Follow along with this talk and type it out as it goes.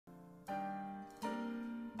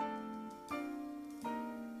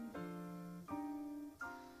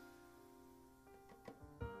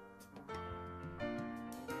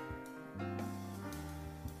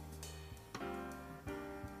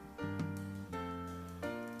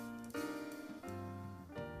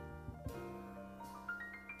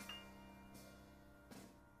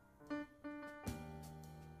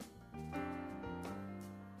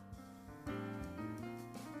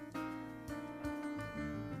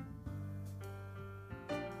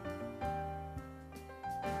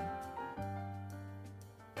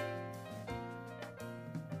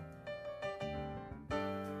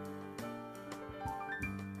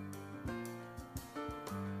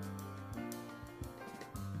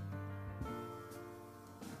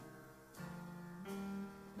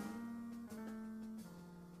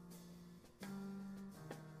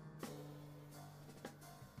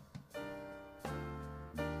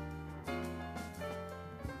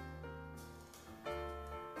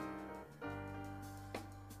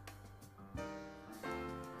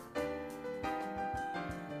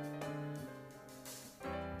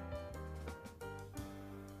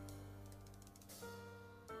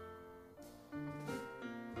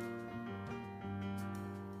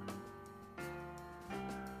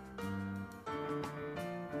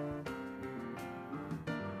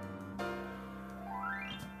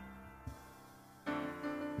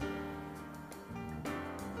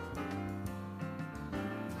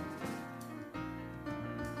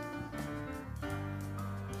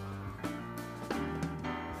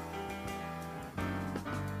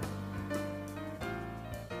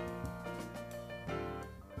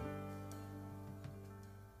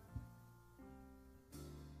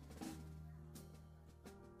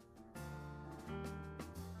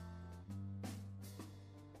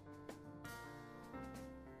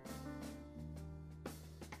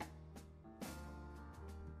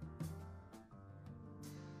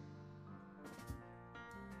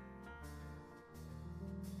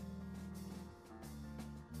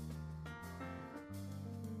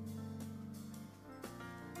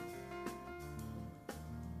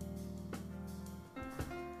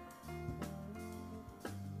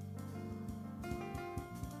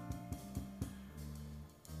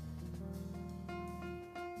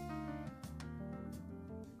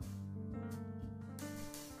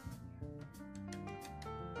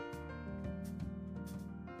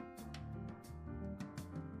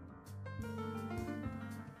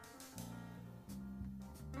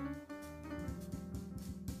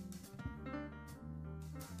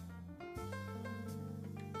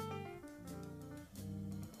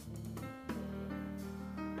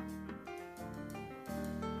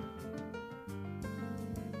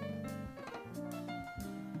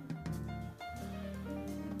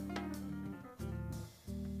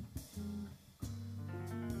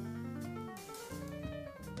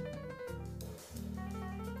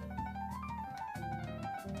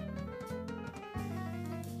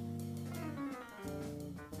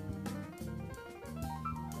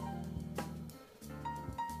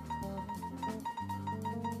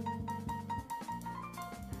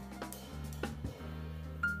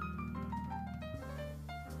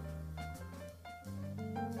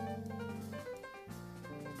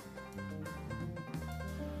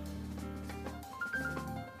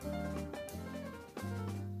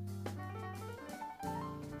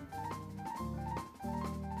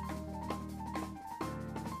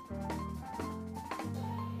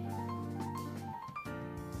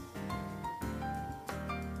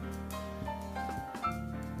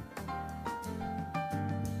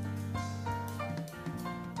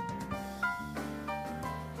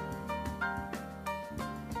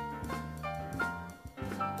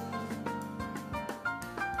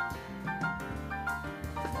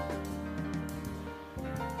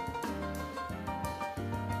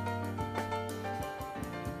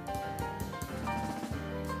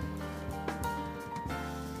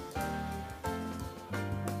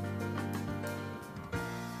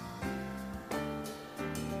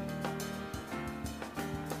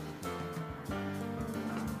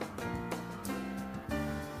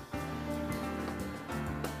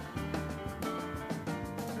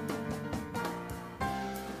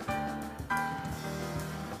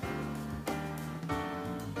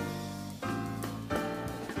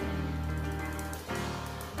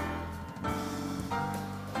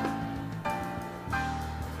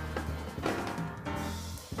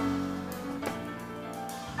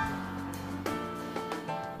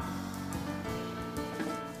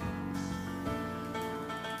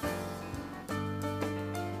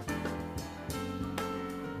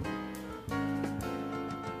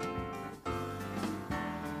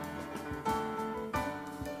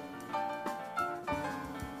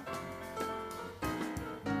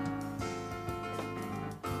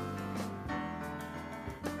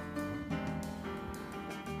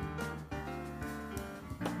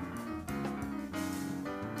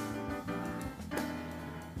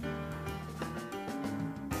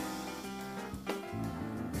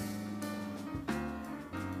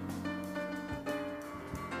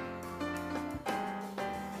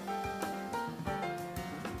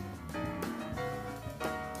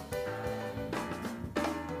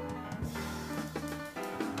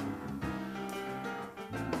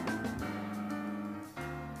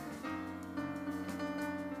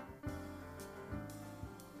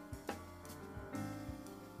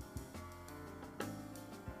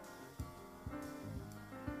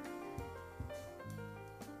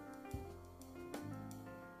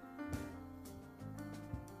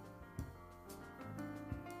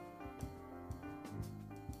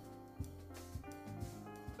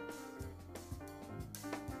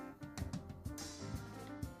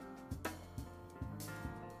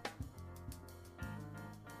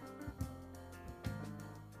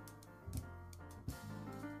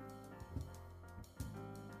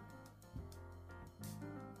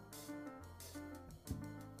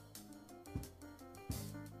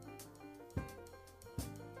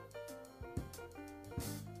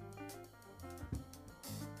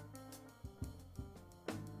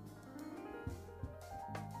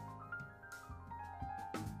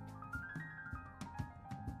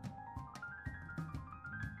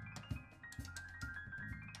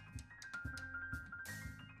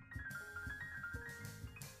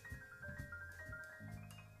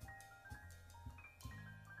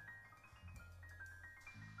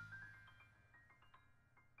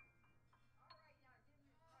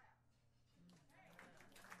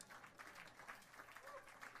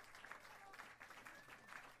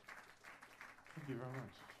you very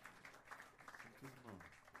much. Thank you very much.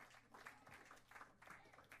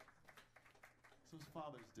 So it's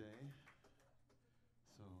Father's Day.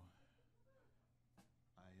 So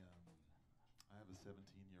I have a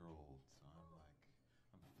 17-year-old, so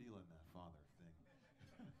I'm feeling that father thing.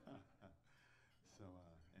 So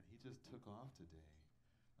and he just took off today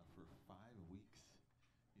for 5 weeks.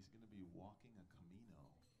 He's going to be walking a Camino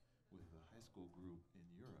with a high school group in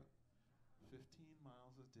Europe. 15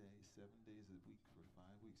 miles a day, 7 days a week for 5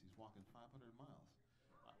 weeks. He's walking 500 miles.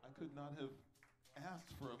 I could not have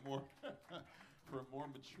asked for a more for a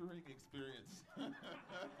more maturing experience.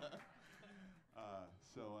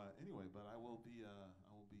 Anyway, but I will be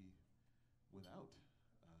without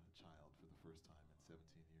a child for the first time in 17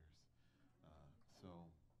 years. So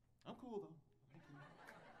I'm cool though. I'm cool.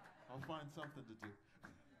 I'll find something to do.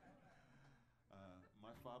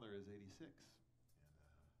 My father is 86.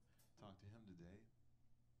 Talked to him today.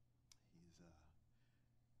 He's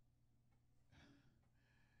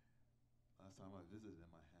last time I visited him,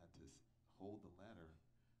 I had to hold the ladder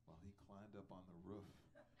while he climbed up on the roof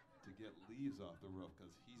to get leaves off the roof because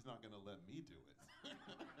he's not going to let me do it.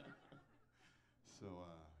 So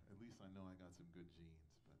at least I know I got some good genes.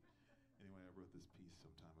 But anyway, I wrote this piece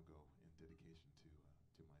some time ago in dedication to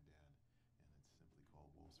my dad, and it's simply called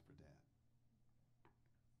Wolves for Dad.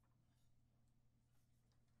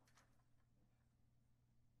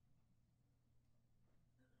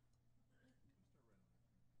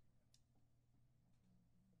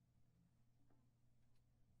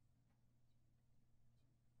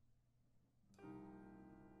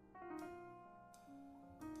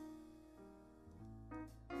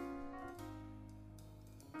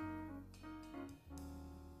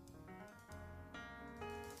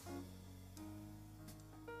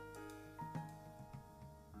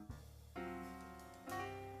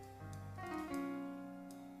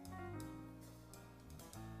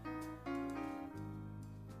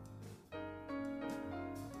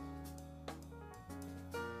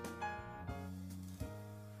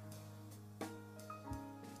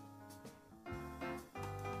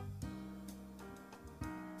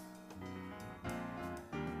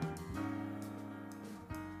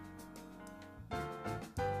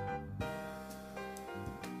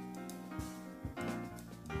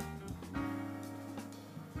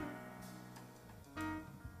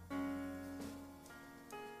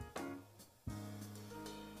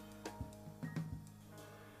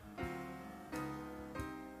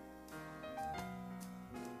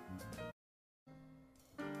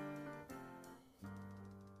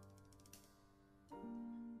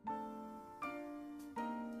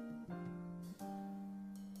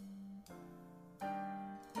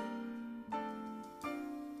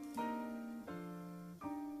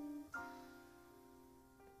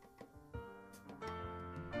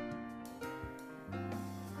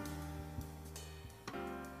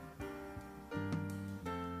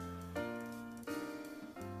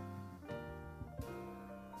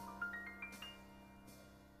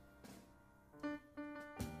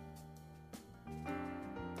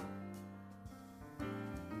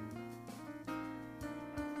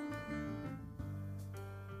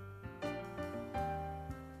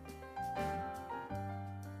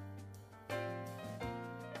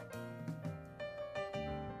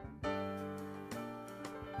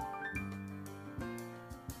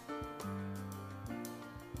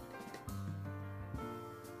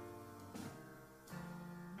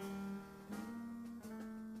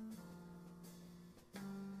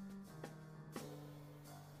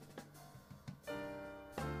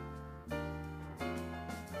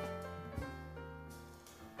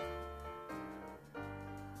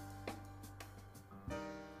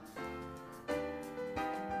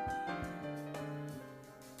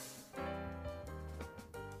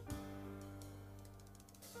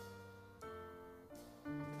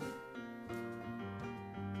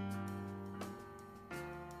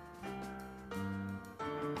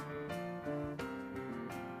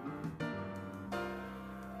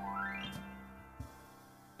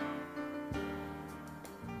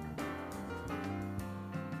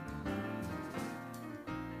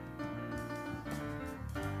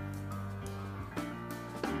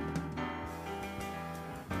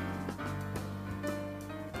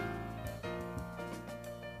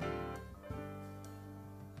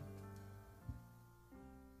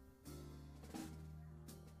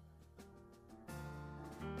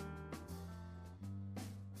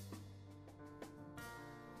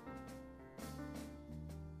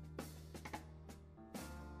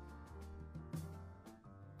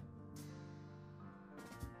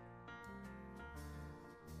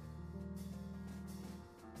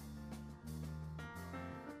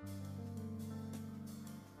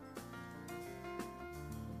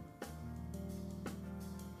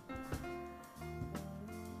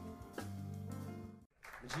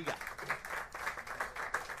 Mijiga.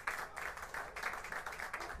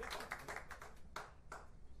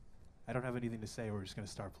 I don't have anything to say. We're just going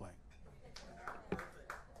to start playing.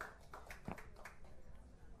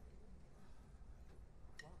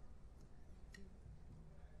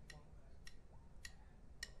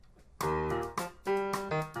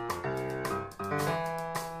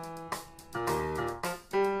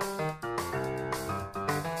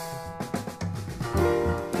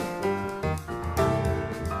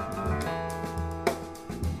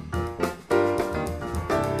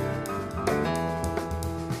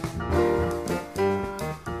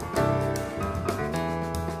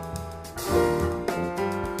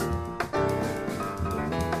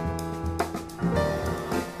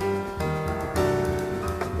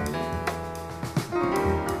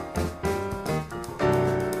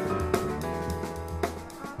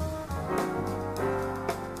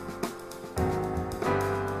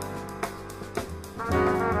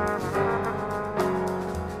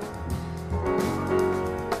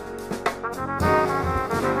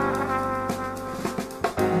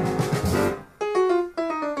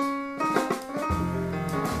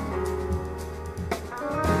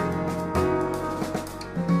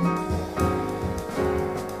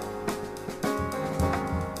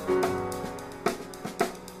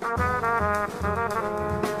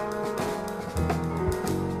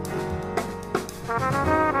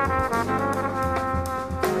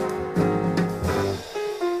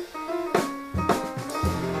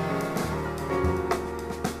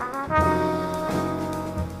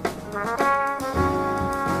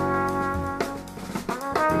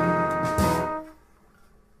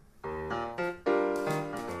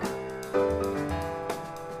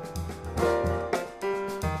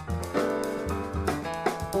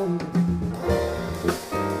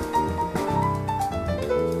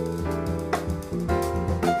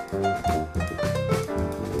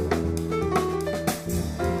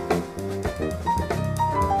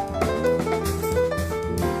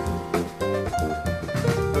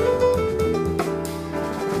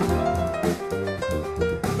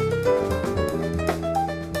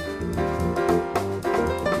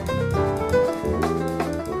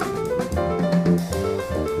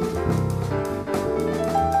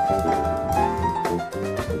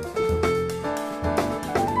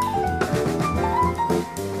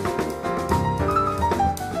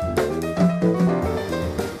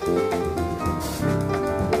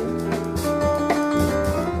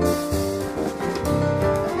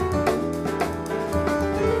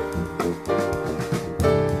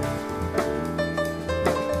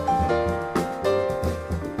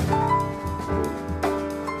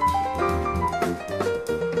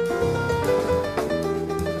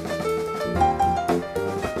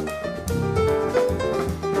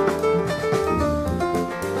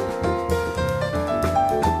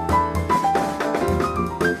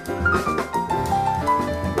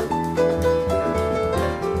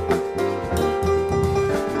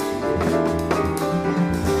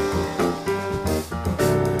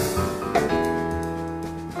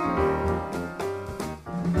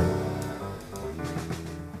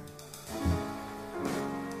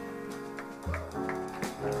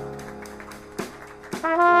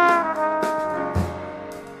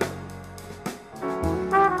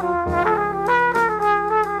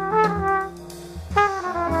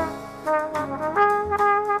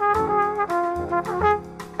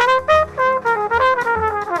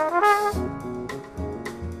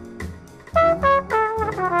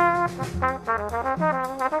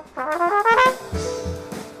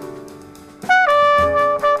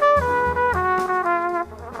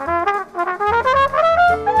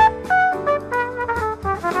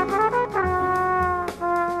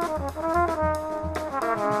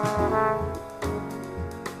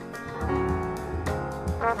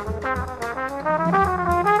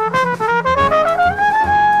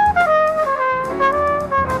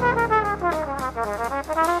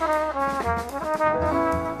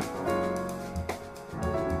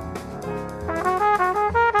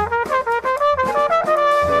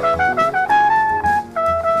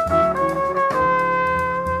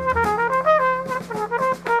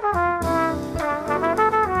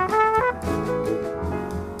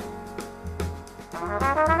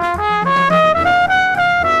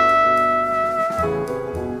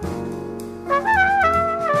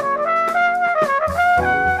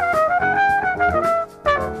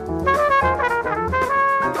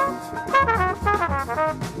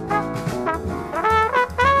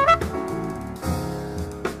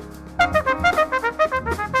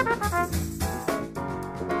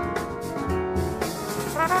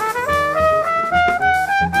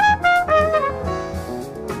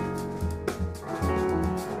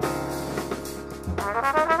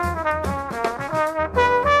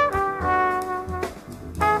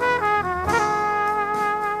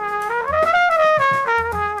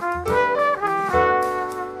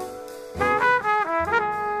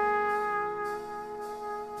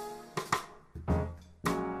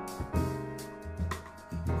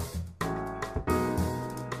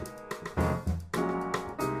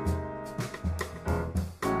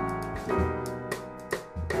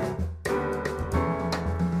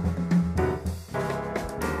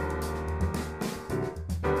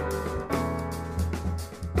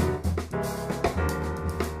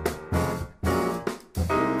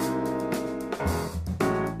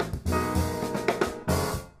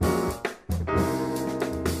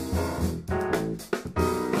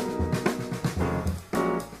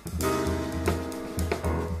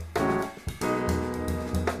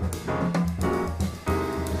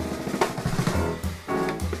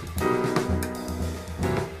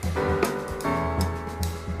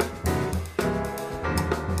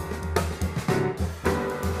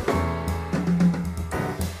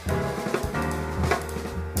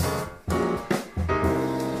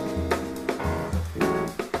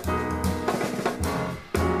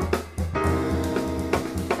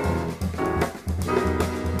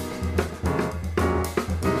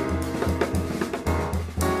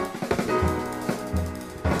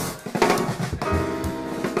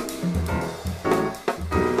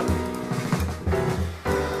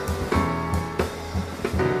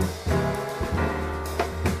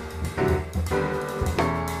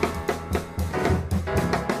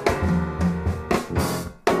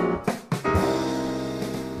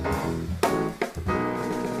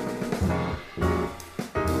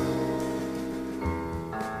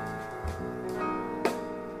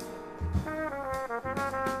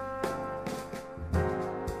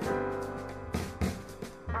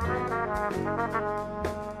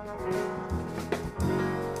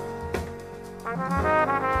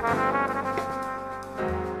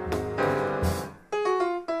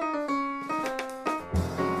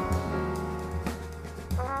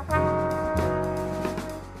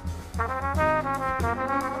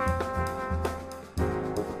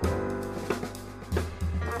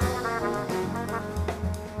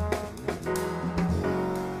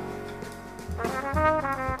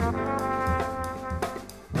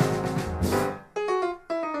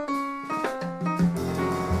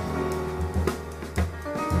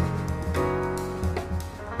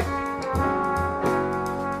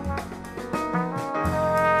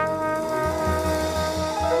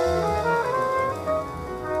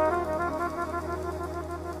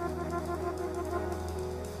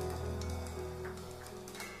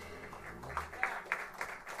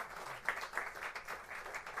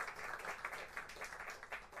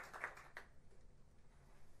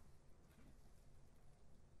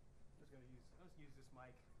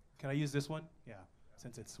 Can I use this one? Yeah,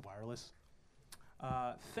 since it's wireless.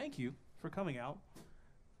 Thank you for coming out.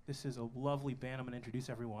 This is a lovely band. I'm going to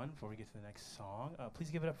introduce everyone before we get to the next song.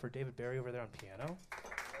 Please give it up for David Barry over there on piano.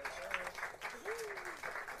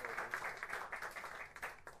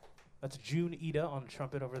 That's Jun Iida on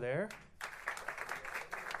trumpet over there.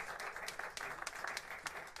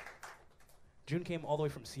 Jun came all the way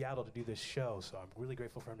from Seattle to do this show, so I'm really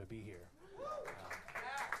grateful for him to be here.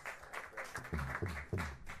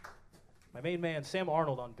 My main man, Sam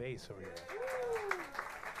Arnold, on bass over here.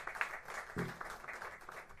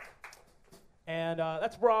 And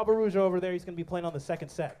that's Rob Aruja over there. He's going to be playing on the second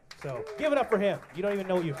set. So give it up for him. You don't even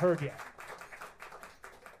know what you've heard yet.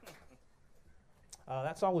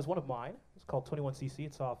 That song was one of mine. It's called 21cc.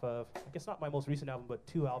 It's off of, I guess not my most recent album, but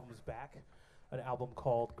 2 albums back. An album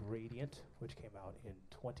called Gradient, which came out in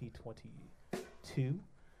 2022.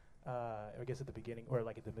 I guess at the beginning, or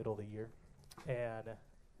like at the middle of the year. And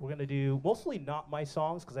we're going to do mostly not my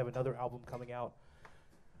songs, because I have another album coming out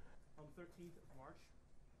on the 13th of March.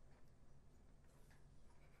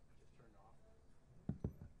 Just turned off. I'm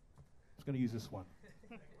just going to use this one.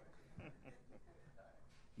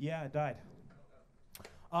 Yeah, it died.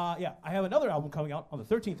 Yeah, I have another album coming out on the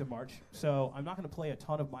 13th of March, so I'm not going to play a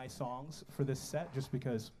ton of my songs for this set just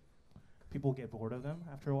because people get bored of them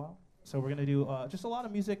after a while. So we're going to do just a lot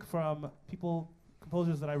of music from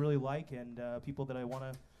composers that I really like and people that I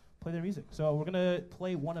want to play their music. So we're going to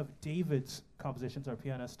play one of David's compositions, our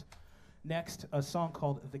pianist. Next, a song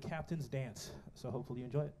called The Captain's Dance. So hopefully you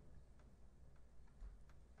enjoy it.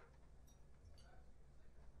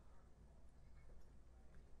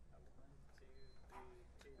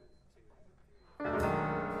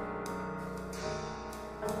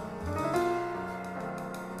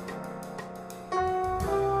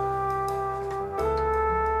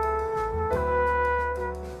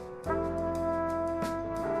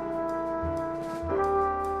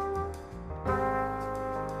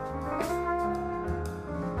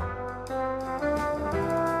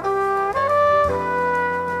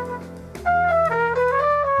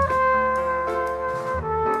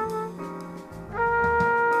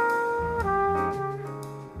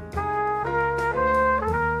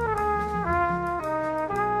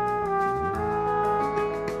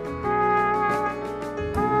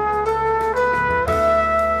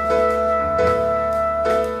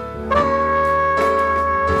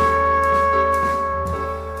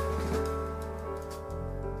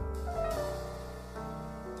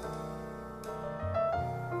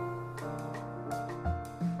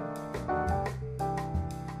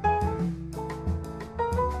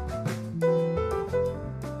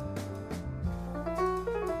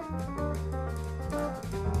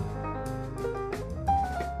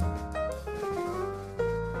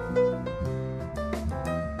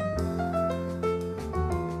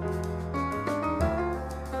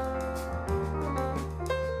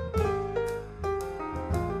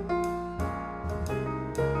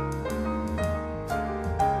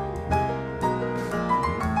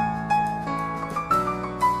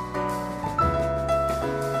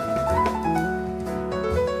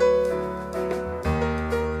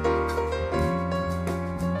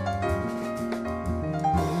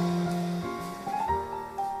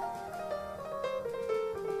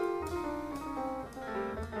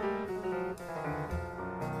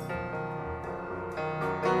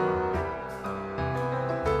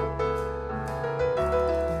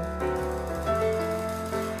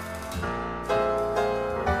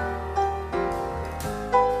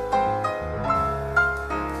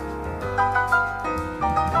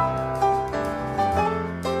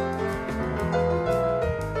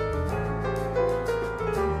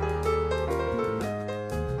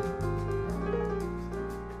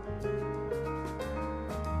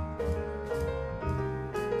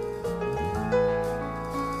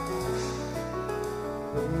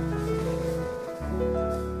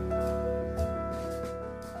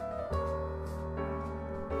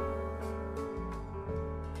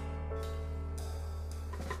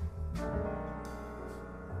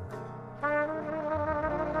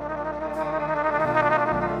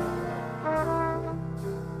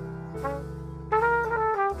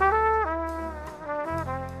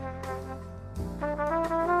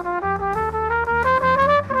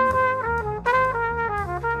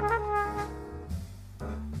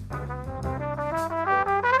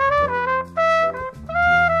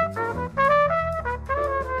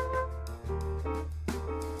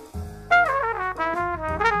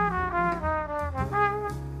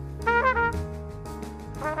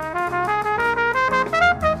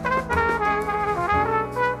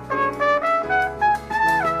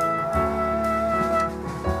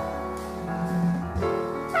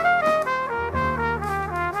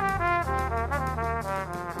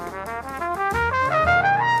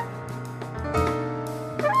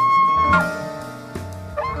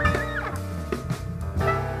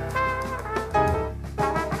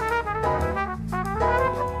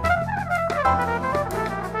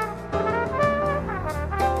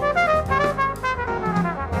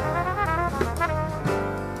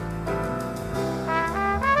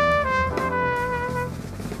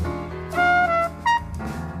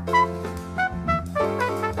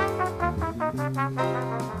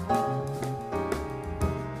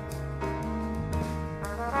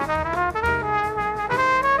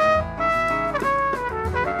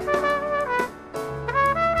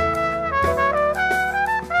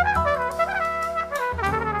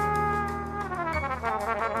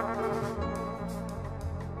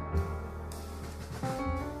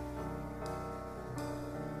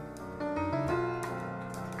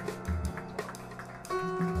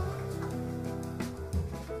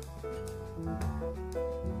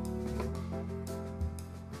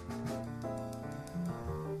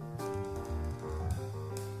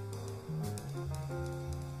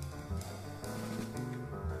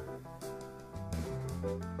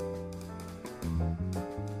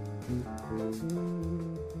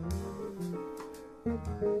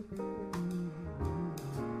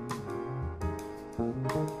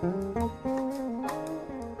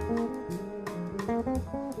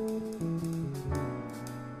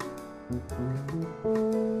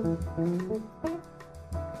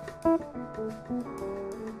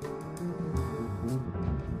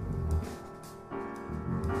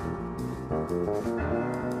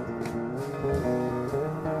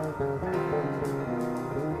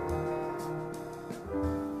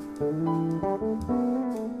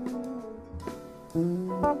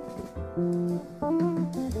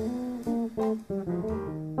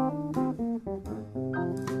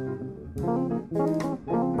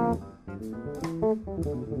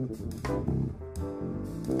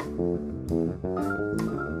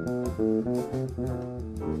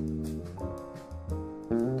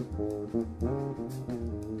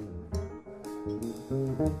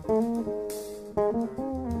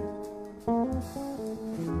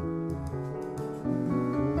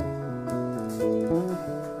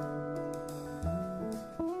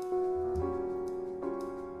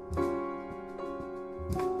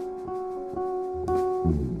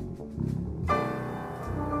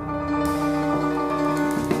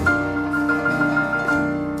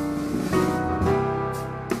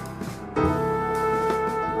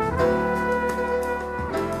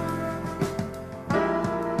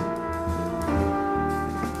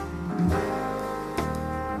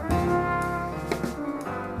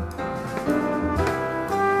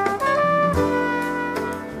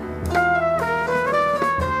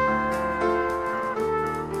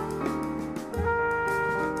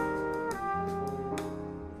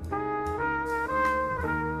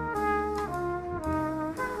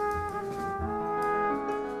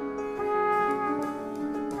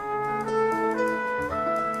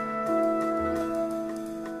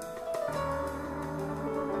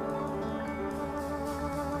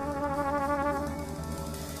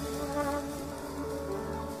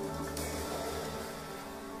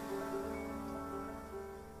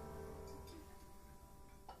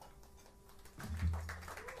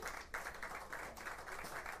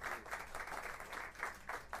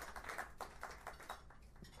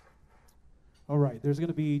 All right, there's going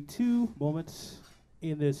to be two moments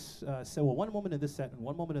in this set. Well, one moment in this set and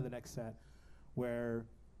one moment in the next set where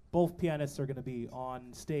both pianists are going to be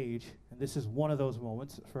on stage, and this is one of those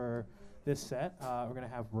moments for this set. We're going to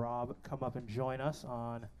have Rob come up and join us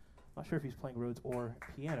on, not sure if he's playing Rhodes or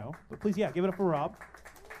piano, but please, yeah, give it up for Rob.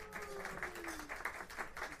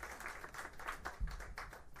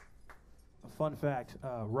 A fun fact,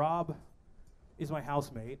 Rob is my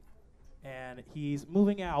housemate, and he's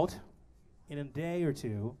moving out in a day or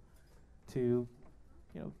two to,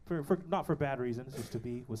 for not for bad reasons, just to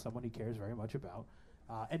be with someone he cares very much about.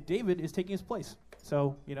 And David is taking his place.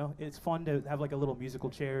 So, it's fun to have like a little musical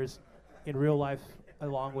chairs in real life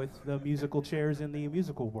along with the musical chairs in the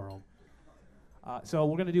musical world. So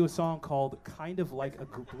we're going to do a song called Kind of Like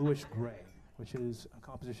a Bluish Gray, which is a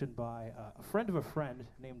composition by a friend of a friend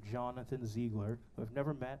named Jonathan Ziegler, who I've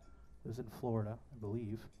never met, lives in Florida, I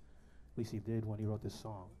believe. At least he did when he wrote this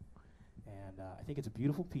song. And I think it's a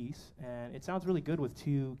beautiful piece, and it sounds really good with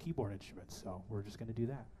two keyboard instruments, so we're just going to do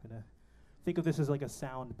that. Gonna think of this as like a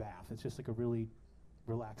sound bath. It's just like a really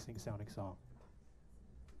relaxing sounding song.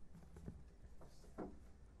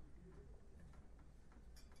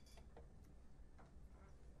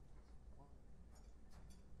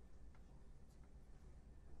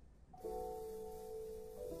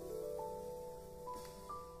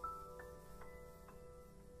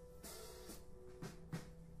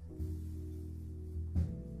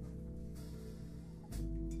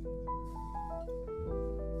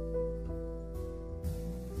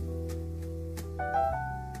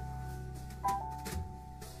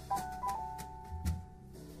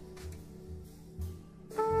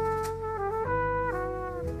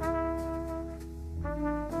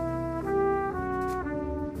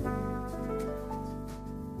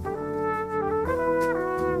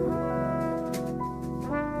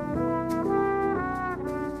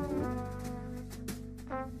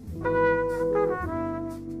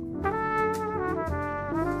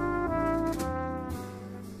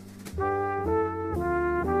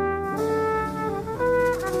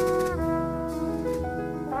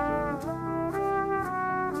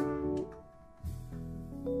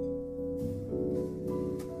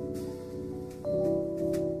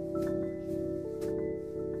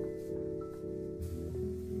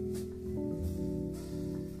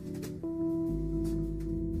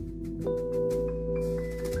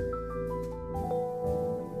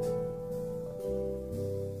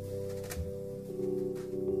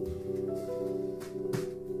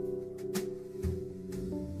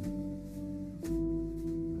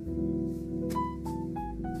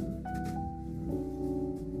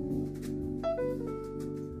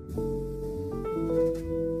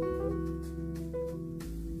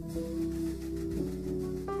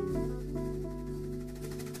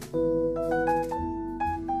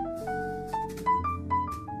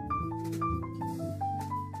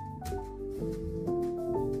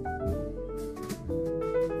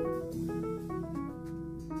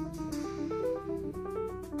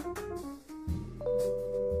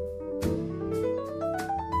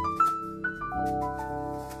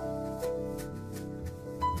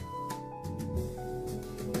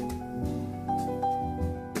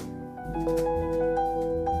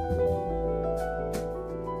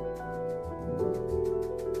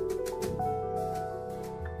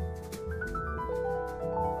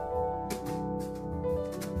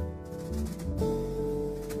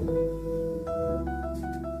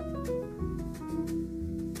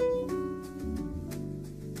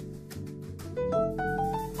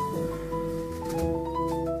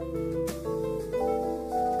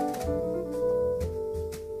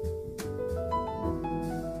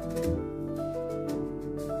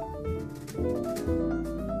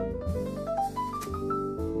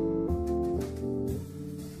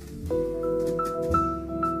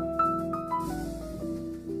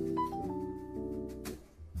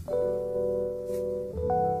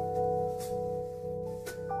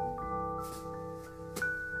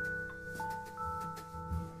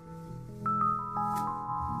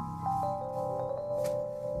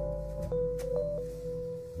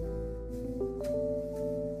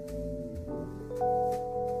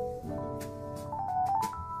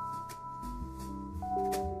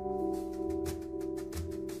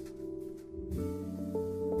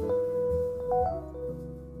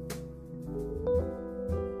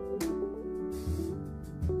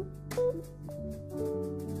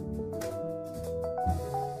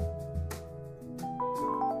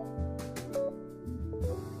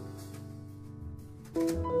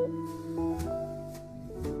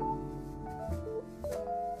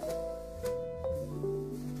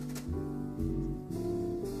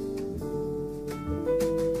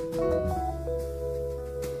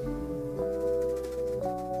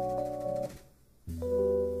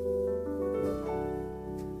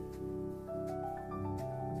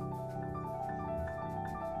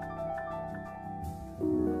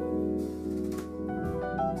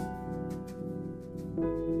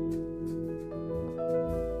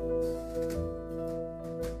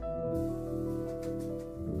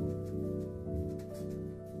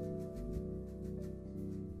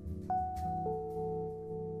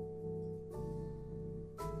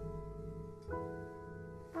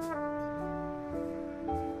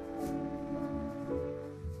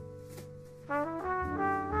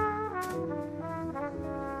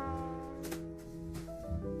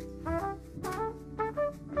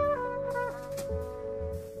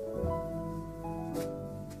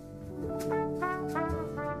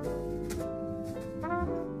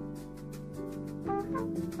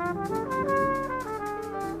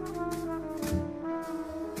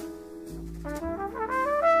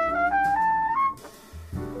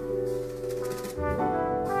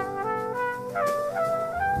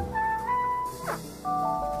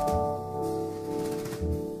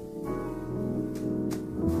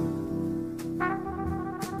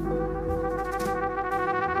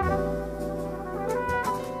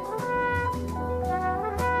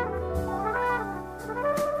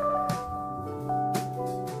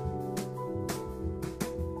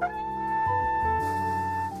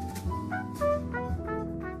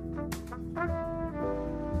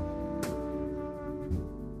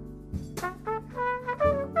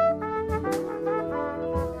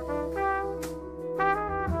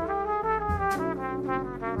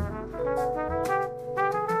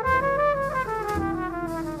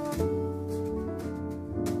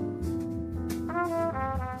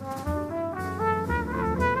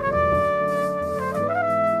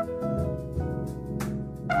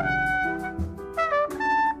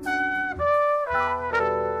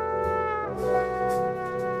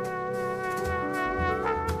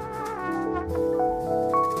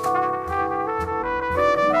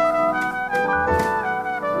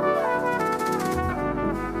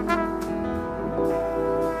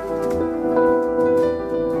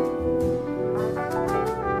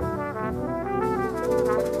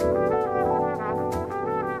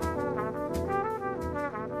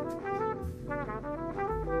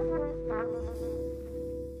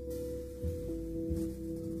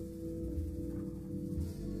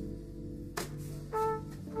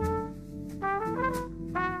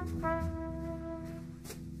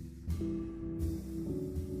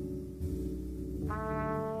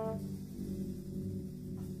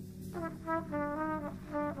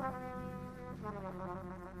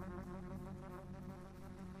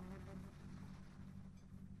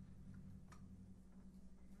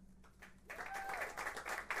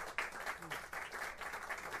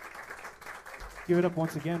 Give it up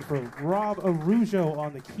once again for Rob Arujo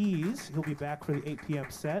on the keys. He'll be back for the 8 p.m.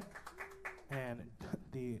 set. And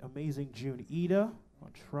the amazing Jun Iida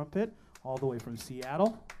on trumpet, all the way from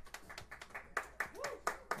Seattle.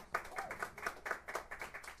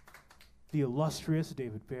 The illustrious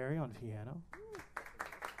David Barry on piano.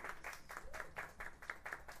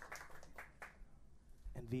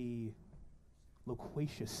 And the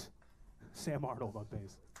loquacious Sam Arnold on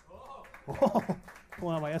bass. Oh,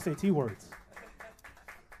 pulling out my SAT words.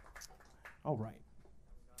 All right.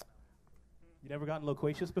 You never gotten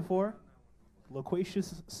loquacious before?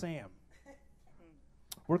 Loquacious Sam.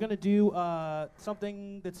 We're going to do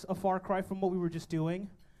something that's a far cry from what we were just doing.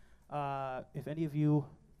 If any of you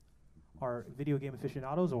are video game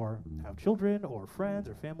aficionados or have children or friends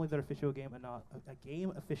or family that are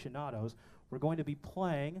game aficionados, we're going to be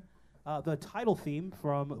playing the title theme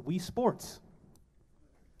from Wii Sports.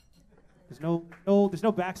 There's no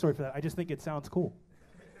backstory for that. I just think it sounds cool.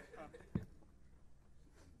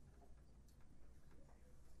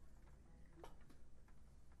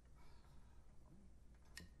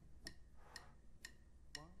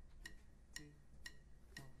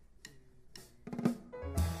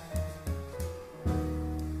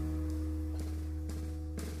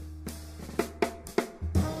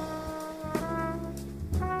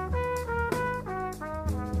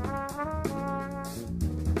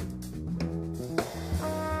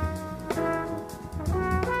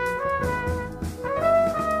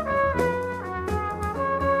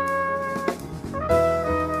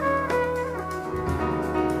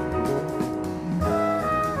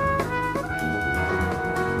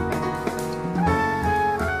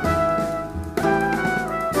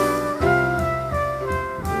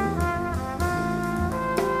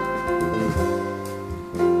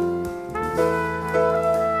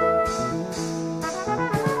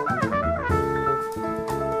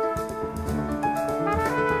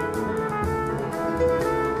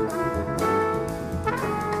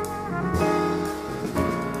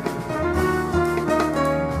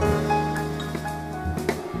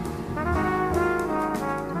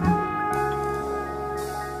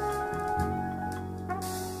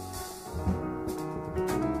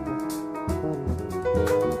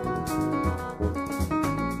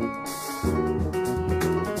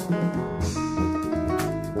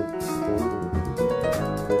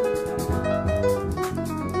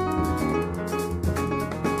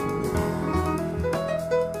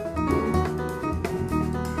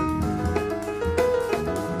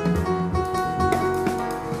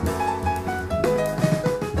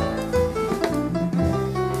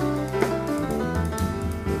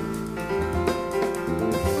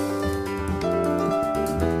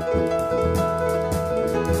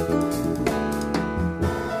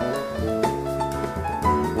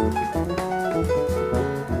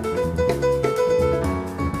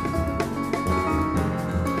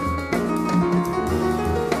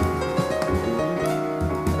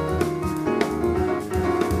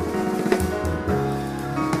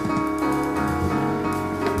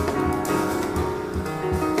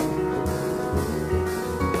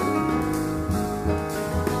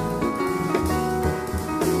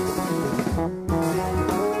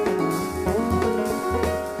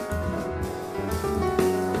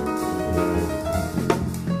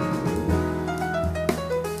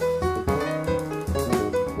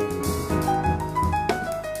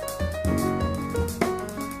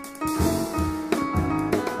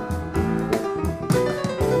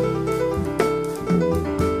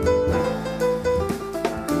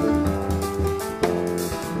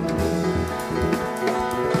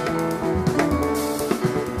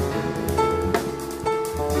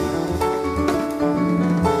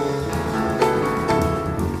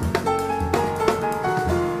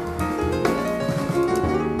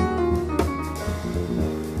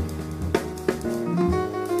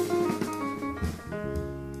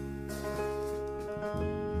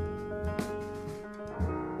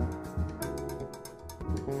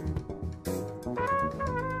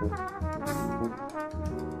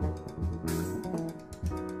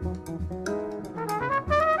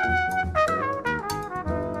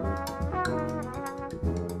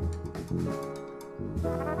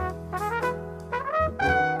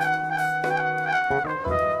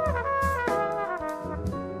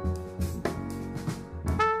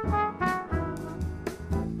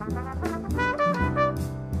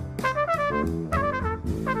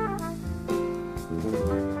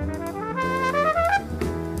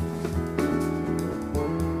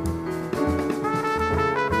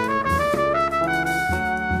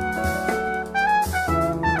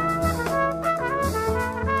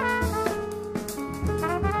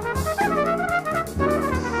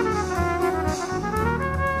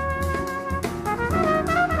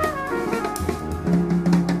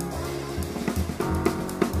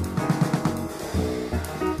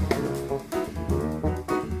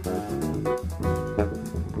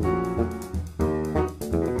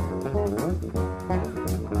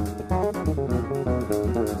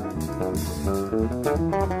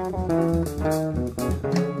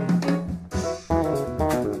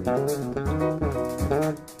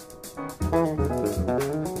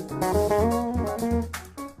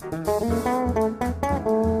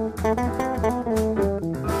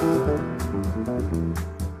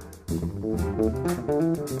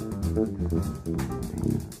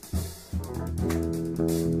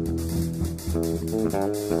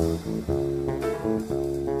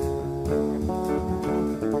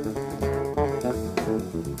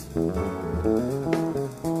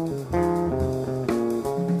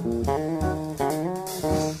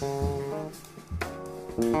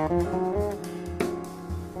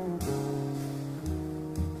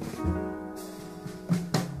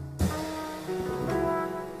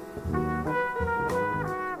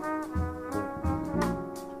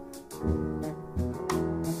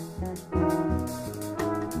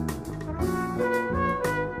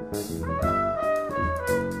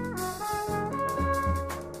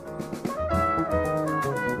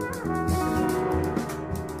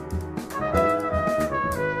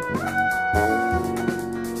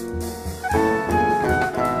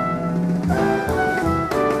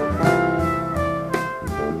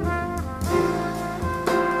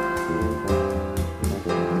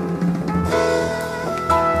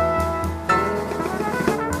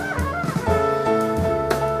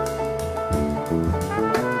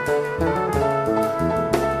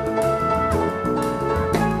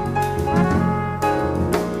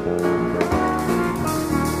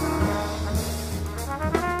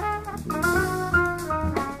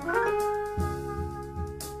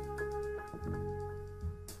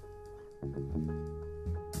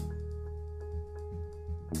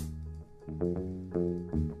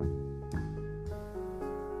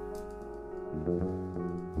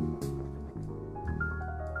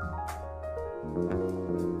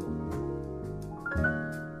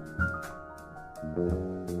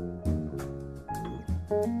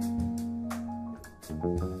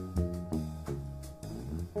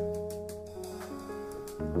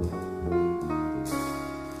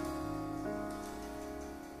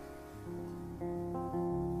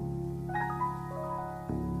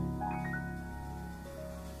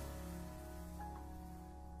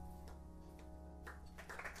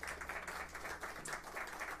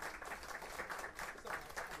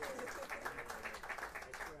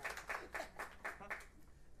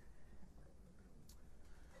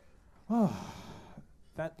 Oh,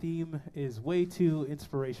 that theme is way too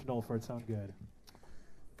inspirational for it to sound good.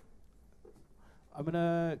 I'm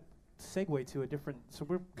gonna segue to a different, so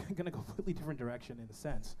we're gonna go completely different direction in a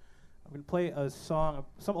sense. I'm gonna play a song,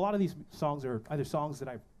 a lot of these songs are either songs that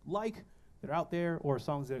I like, that are out there, or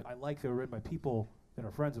songs that I like that were written by people that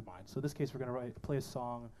are friends of mine. So in this case, we're gonna play a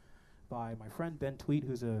song by my friend Ben Tweet,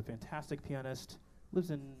 who's a fantastic pianist,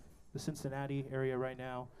 lives in the Cincinnati area right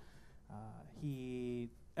now. He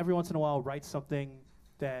every once in a while writes something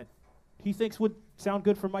that he thinks would sound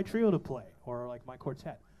good for my trio to play, or like my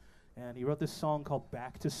quartet. And he wrote this song called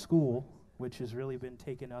Back to School, which has really been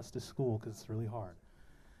taking us to school because it's really hard.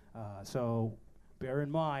 So bear in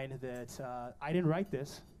mind that I didn't write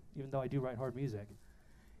this, even though I do write hard music.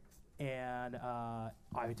 And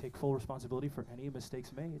I take full responsibility for any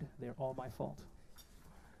mistakes made. They're all my fault.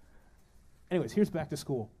 Anyways, here's Back to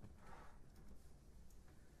School.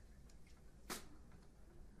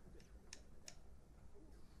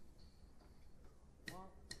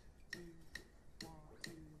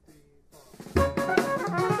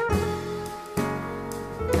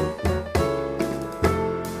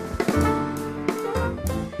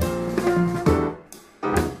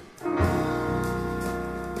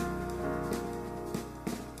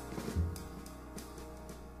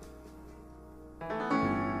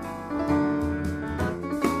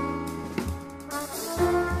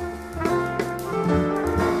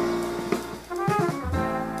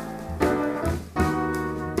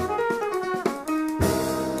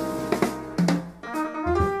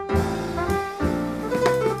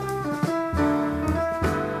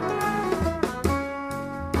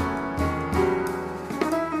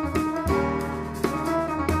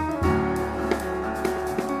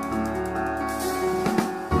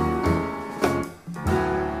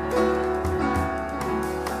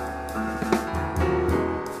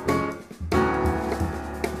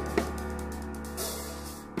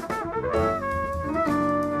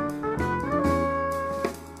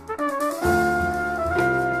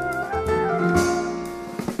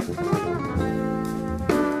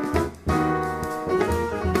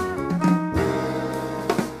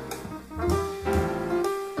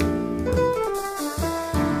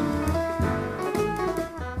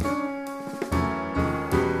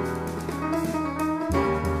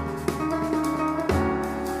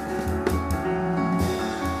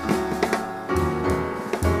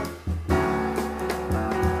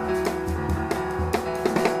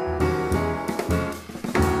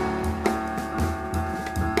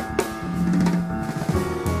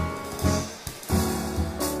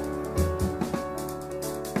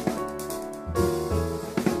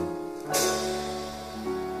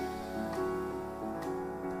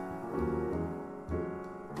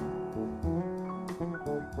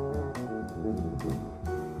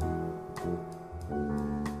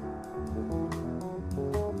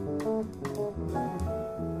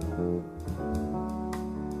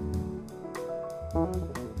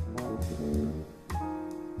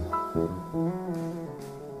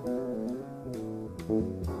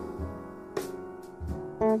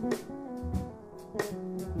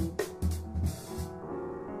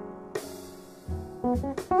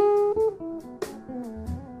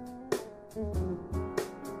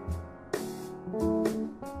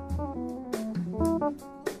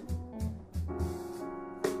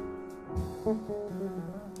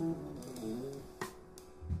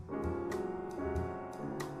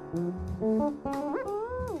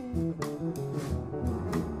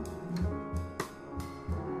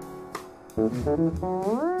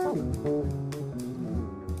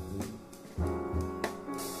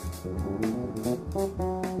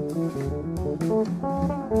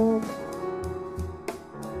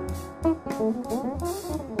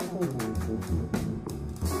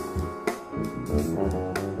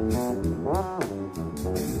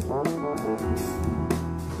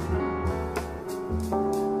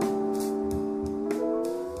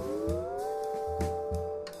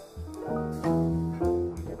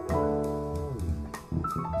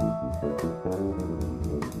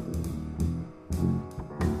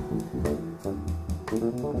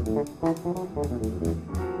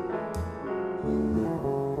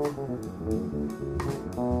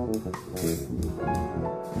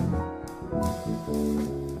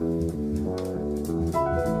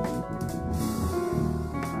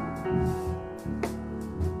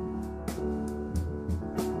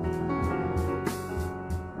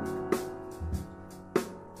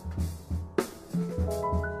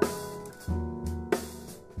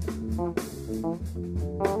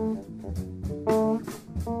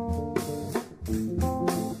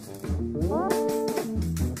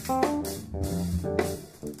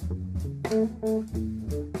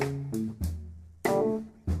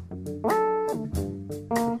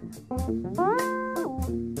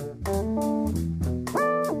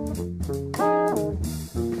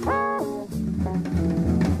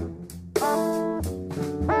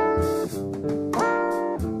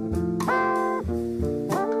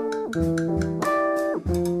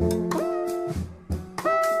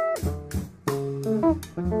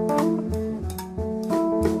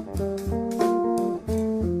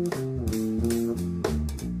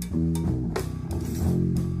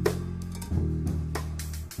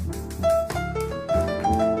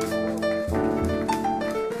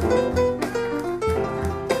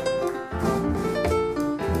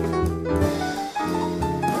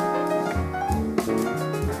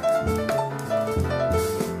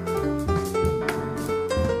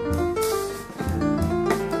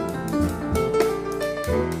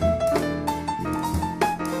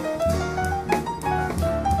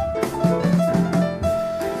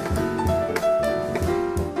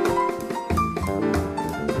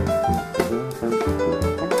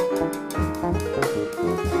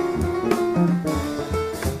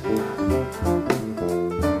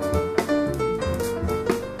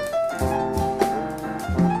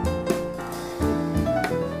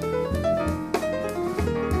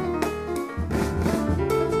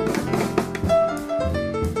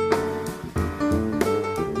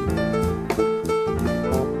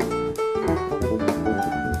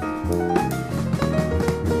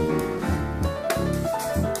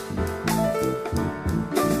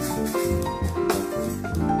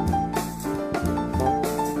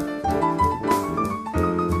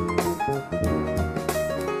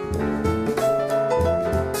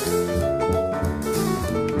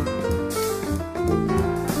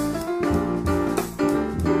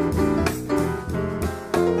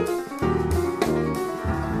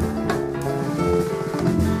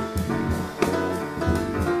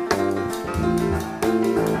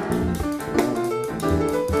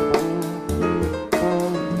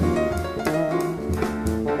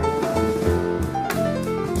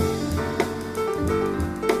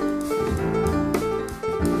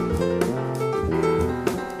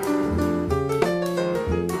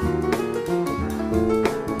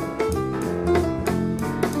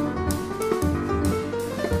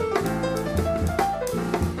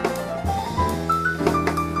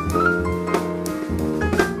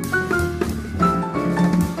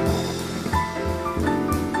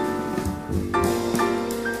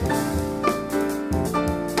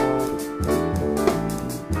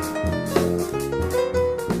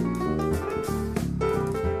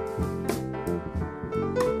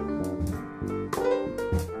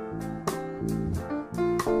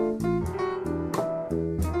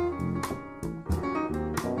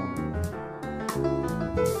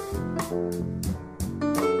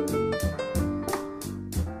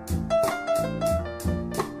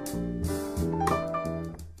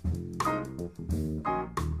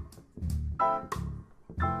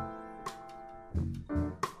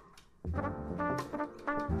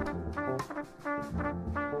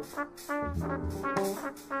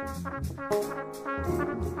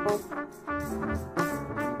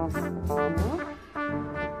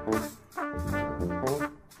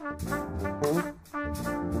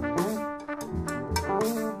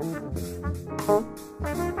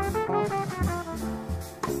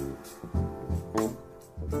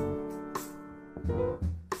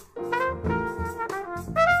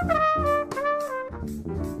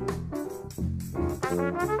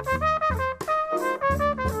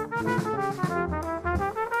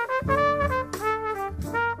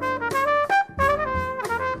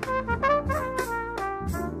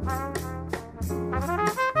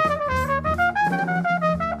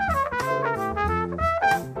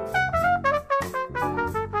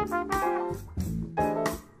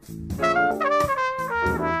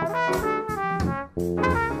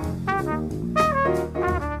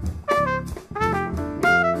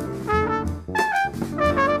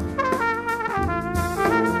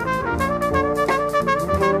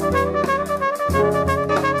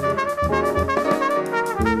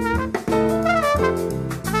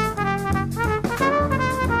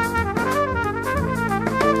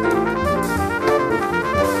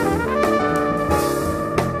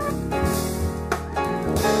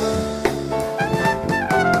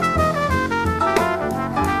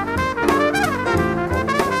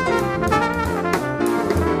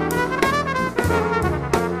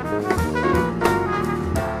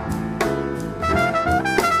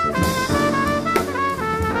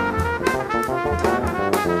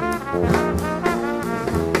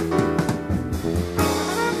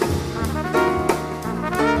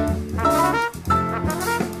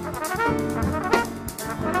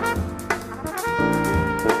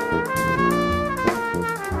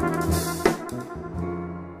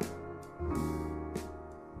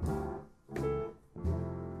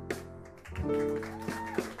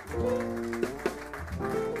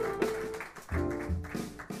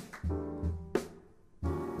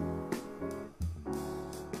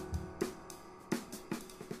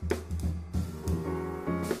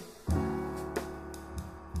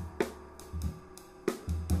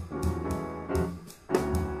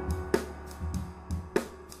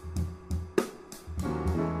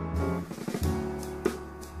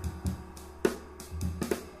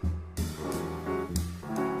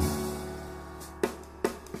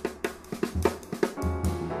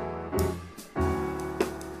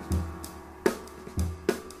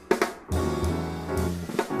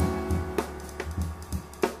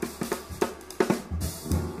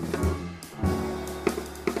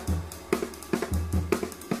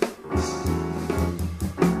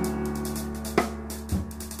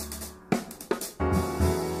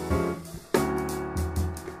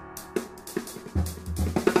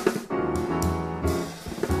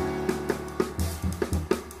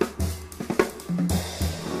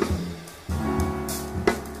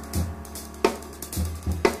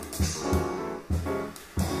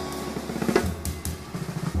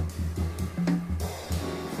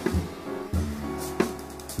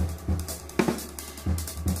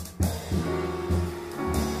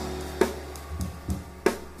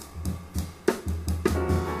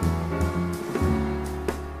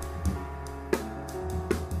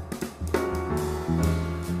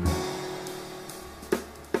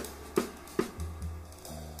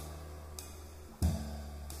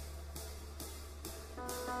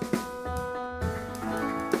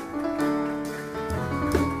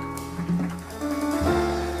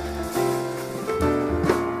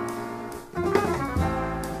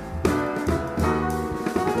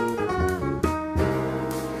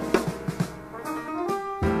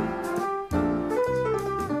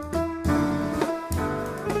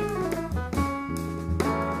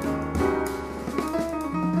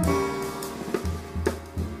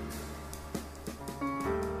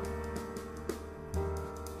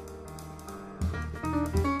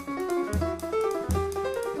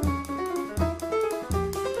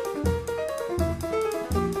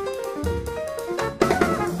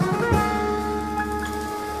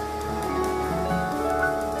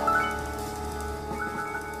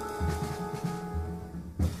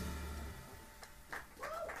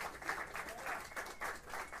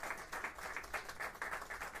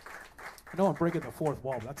 I know I'm breaking the fourth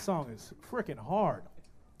wall, but that song is freaking hard.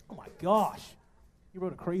 Oh my gosh. He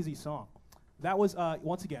wrote a crazy song. That was,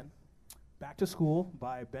 once again, Back to School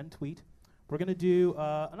by Ben Tweet. We're going to do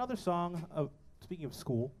another song, speaking of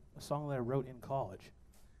school, a song that I wrote in college.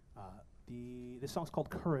 This song's called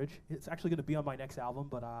Courage. It's actually going to be on my next album,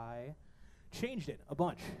 but I changed it a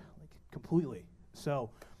bunch, like completely. So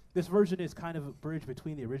this version is kind of a bridge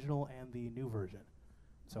between the original and the new version.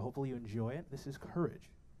 So hopefully you enjoy it. This is Courage.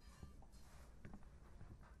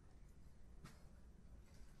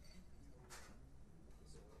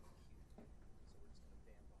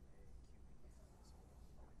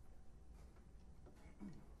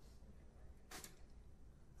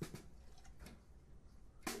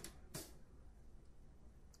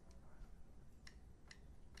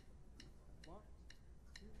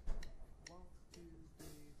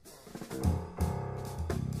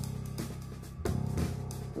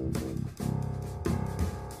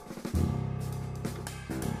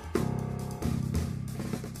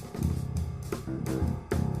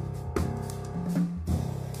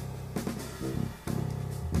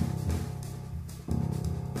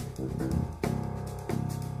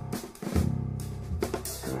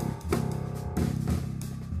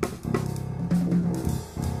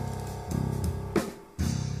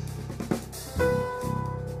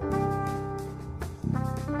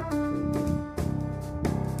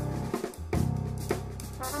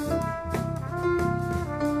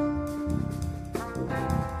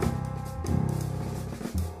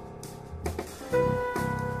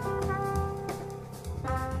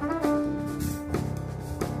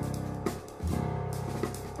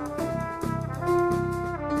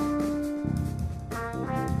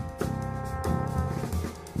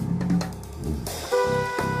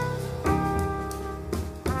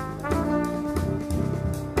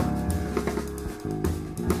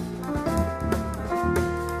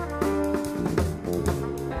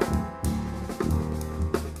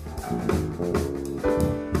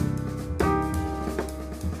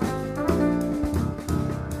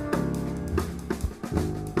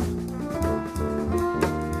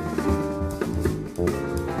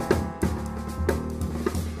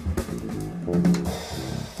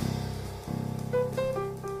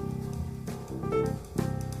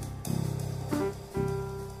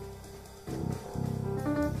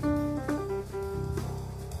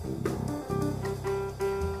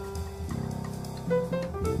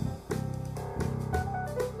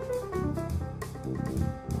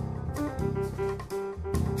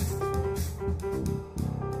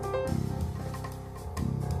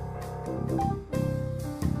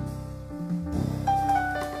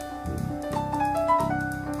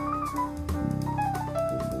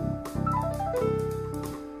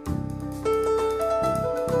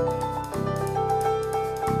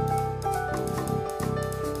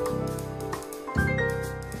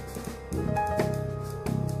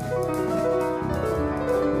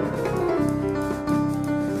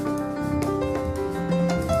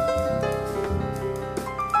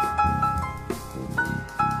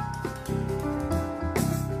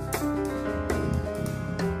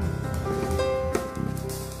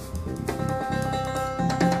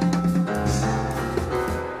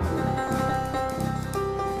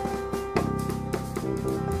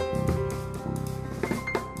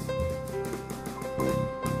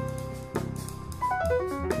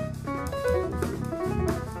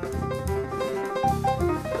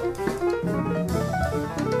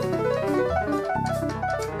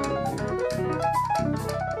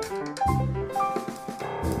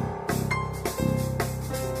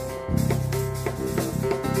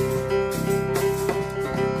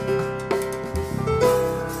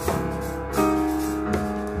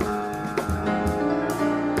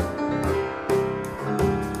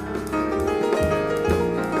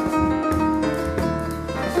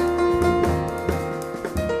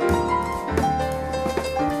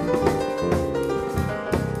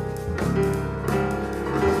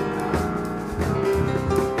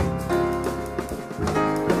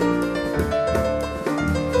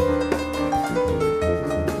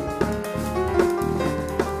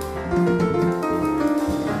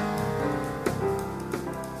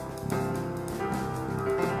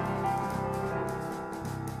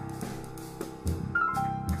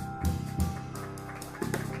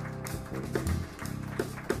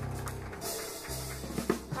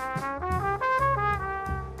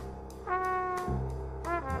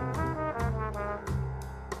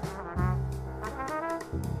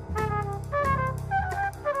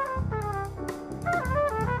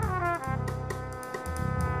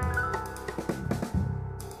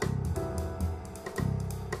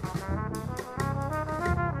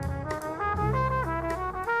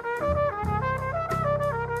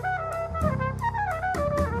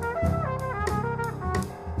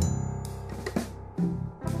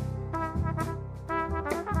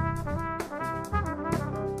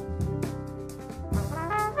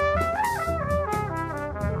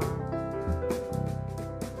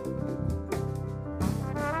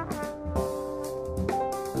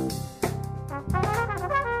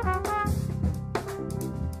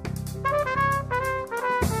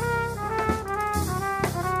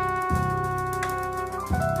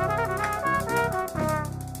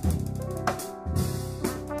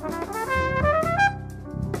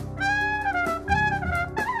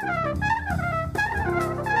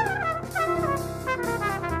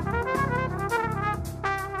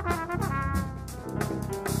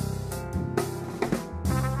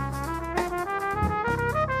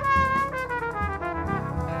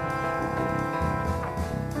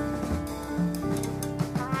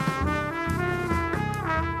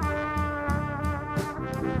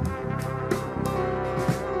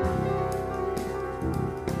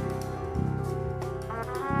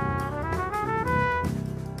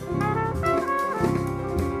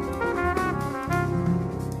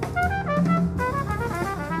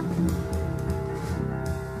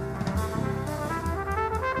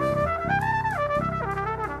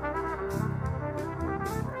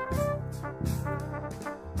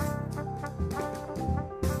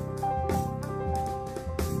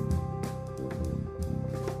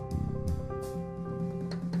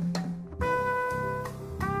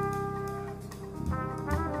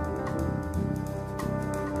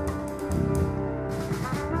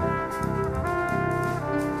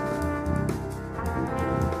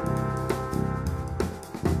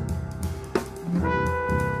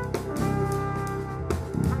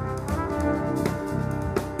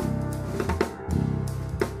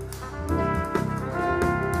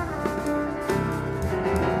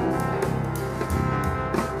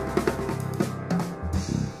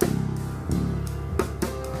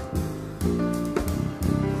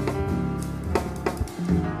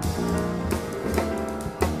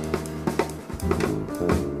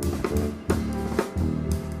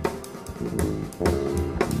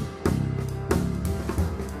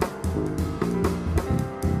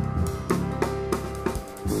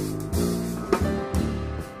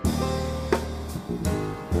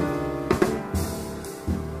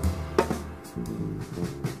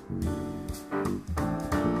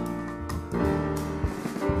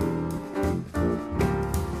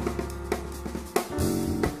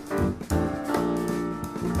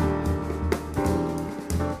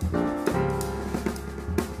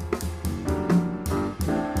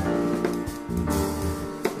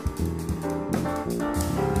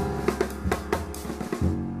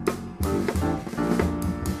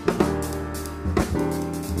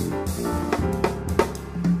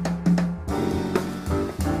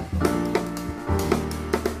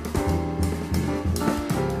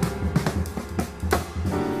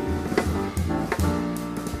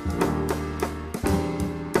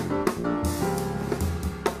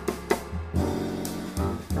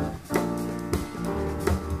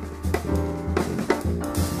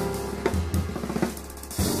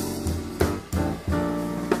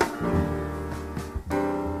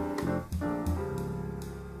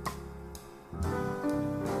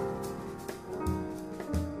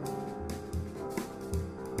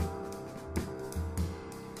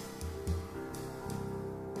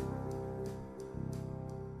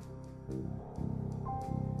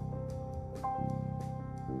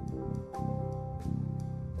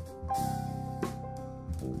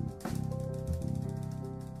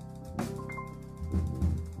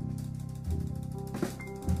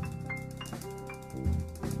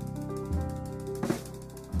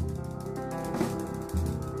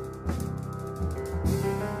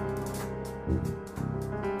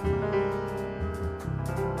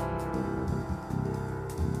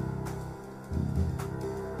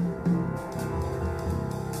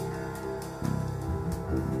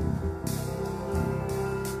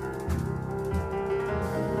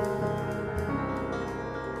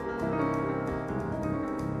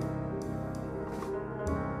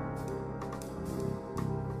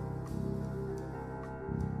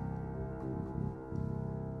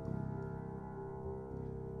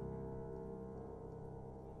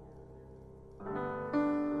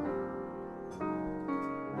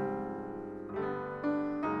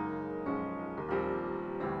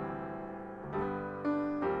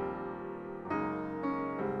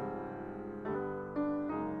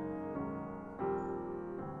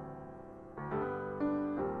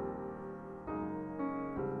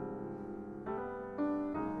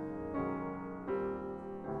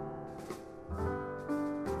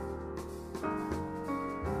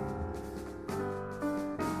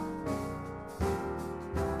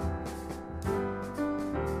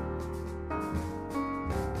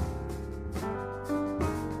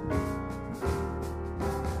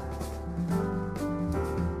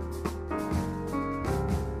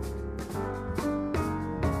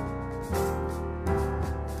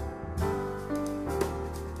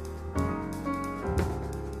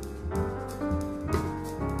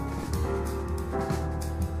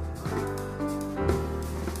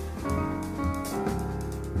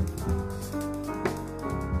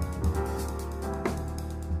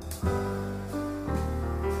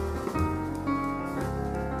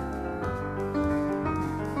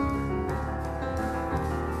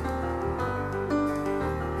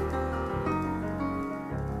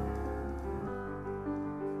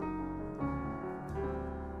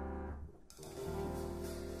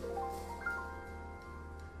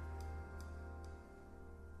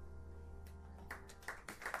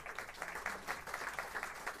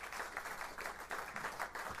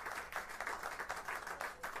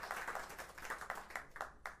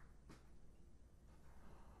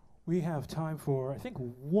 We have time for, I think,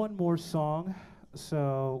 one more song.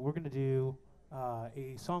 So we're going to do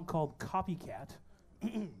a song called Copycat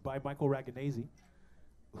by Michael Raganese,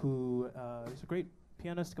 who is a great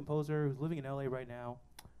pianist, composer, who's living in LA right now.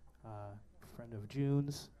 Friend of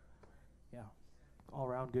June's. Yeah,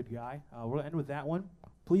 all-around good guy. We'll end with that one.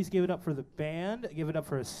 Please give it up for the band. Give it up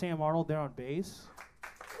for Sam Arnold there on bass.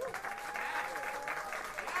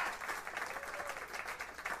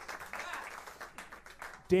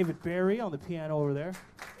 David Barry on the piano over there.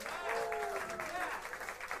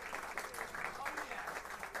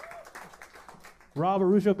 Rob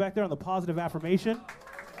Arujo back there on the positive affirmation.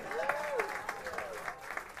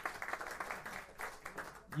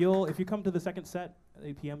 If you come to the second set at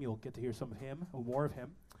 8 p.m., you'll get to hear some of him, or more of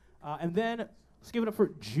him. And then let's give it up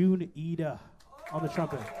for Jun Iida on the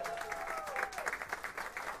trumpet.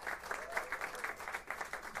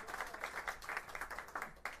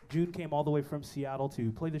 June came all the way from Seattle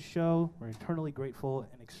to play the show. We're eternally grateful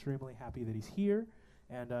and extremely happy that he's here,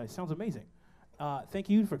 and it sounds amazing. Thank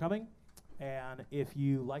you for coming, and if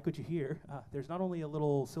you like what you hear, there's not only a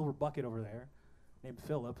little silver bucket over there named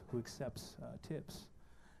Philip who accepts tips,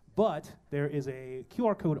 but there is a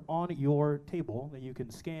QR code on your table that you can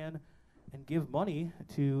scan and give money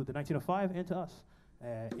to the 1905 and to us.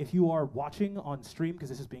 If you are watching on stream, because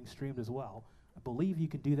this is being streamed as well, I believe you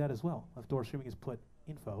can do that as well. Left Door Streaming has put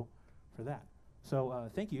info for that. So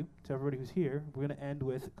thank you to everybody who's here. We're going to end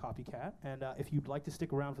with Copycat, and if you'd like to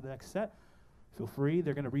stick around for the next set, feel free.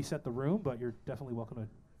 They're going to reset the room, but you're definitely welcome to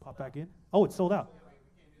pop back in. Oh, it's sold out.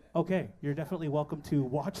 Okay, you're definitely welcome to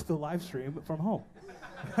watch the live stream from home.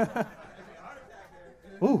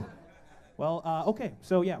 Ooh. Well, okay.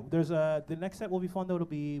 So yeah, there's the next set will be fun though. It'll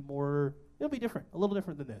be different, a little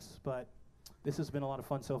different than this, but this has been a lot of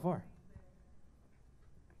fun so far.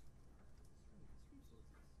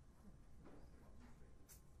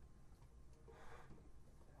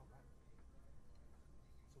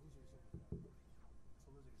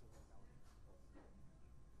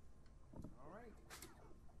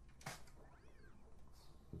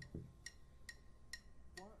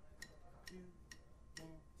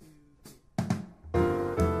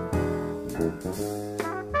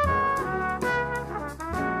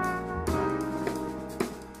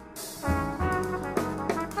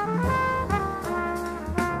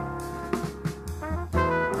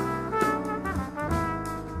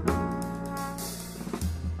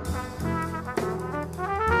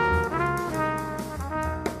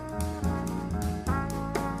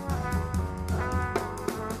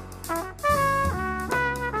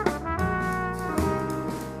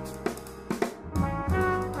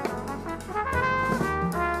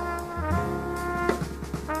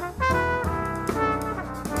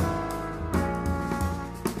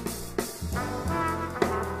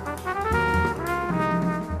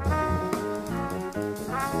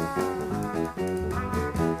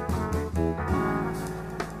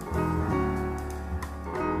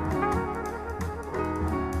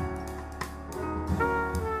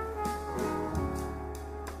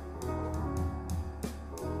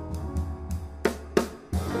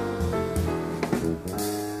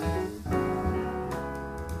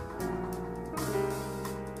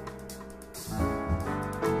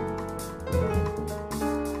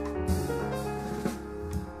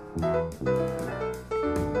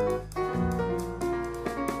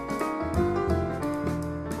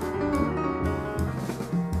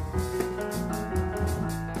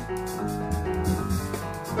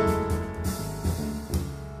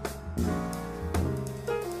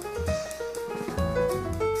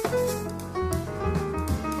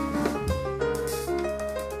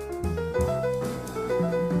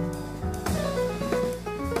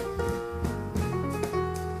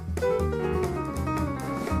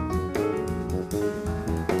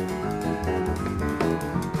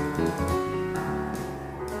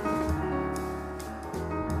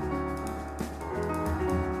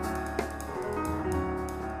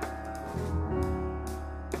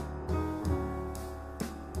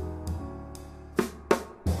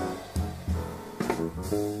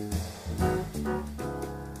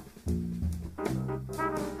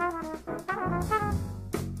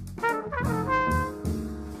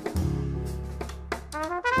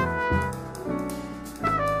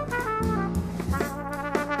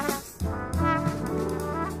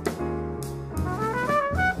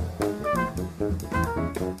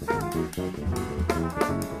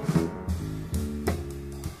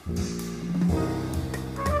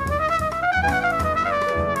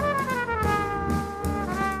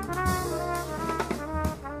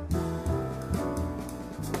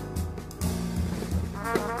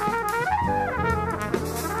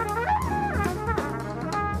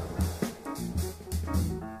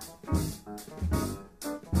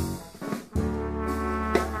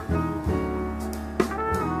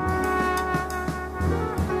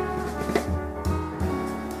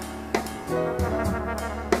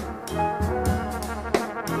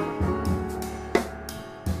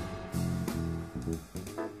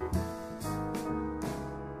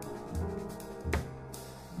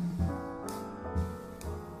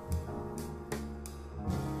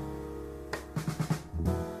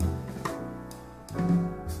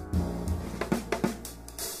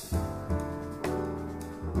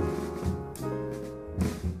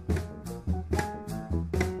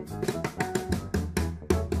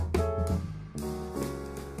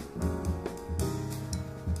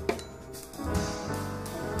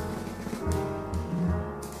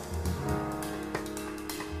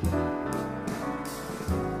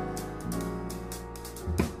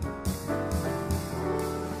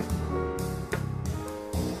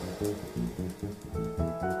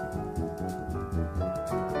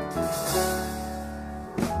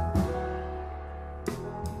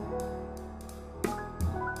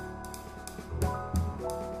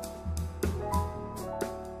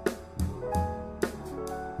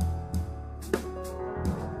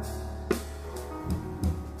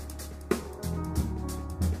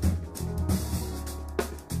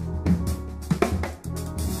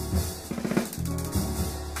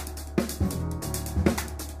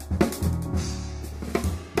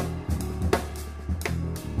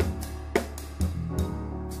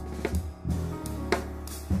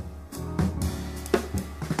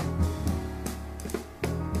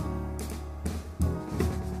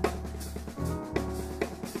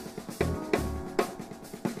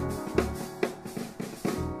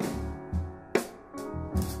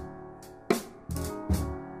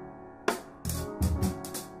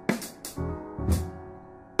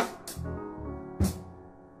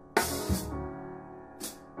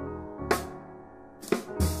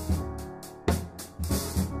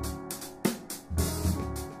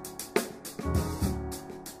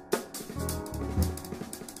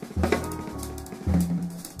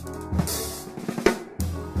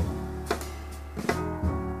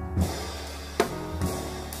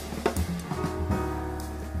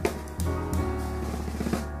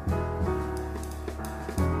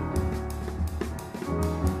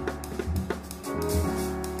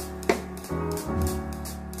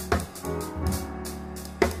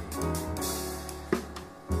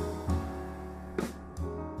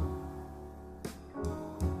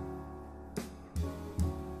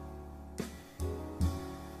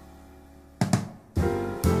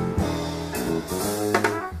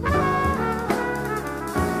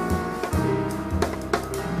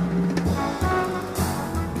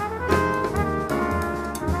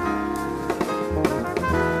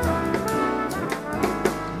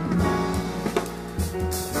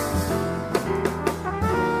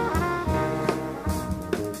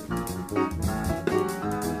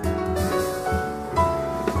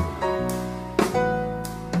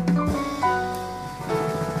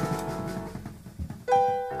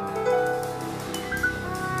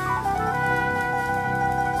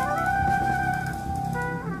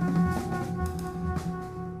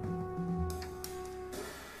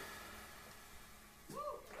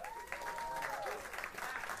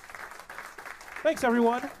 Thanks,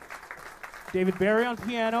 everyone. David Barry on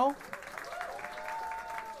piano.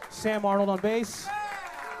 Sam Arnold on bass.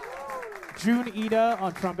 Jun Iida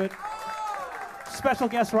on trumpet. Special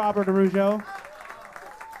guest Robert Arujo.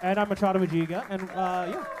 And I'm Machado Mijiga. And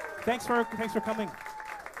yeah, thanks for coming.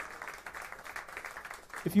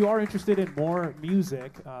 If you are interested in more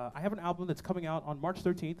music, I have an album that's coming out on March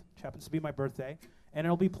 13th, which happens to be my birthday, and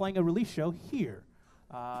it'll be playing a release show here.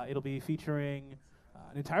 It'll be featuring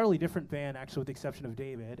an entirely different band, actually, with the exception of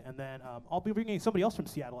David, and then I'll be bringing somebody else from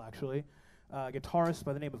Seattle, actually, a guitarist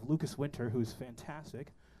by the name of Lucas Winter, who's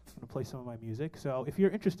fantastic. I'm going to play some of my music. So if you're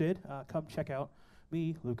interested, come check out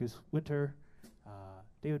me, Lucas Winter,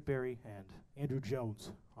 David Barry, and Andrew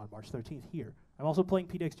Jones on March 13th here. I'm also playing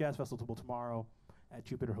PDX Jazz Festival tomorrow at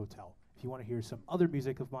Jupiter Hotel. If you want to hear some other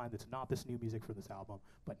music of mine that's not this new music for this album,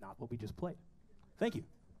 but not what we just played. Thank you.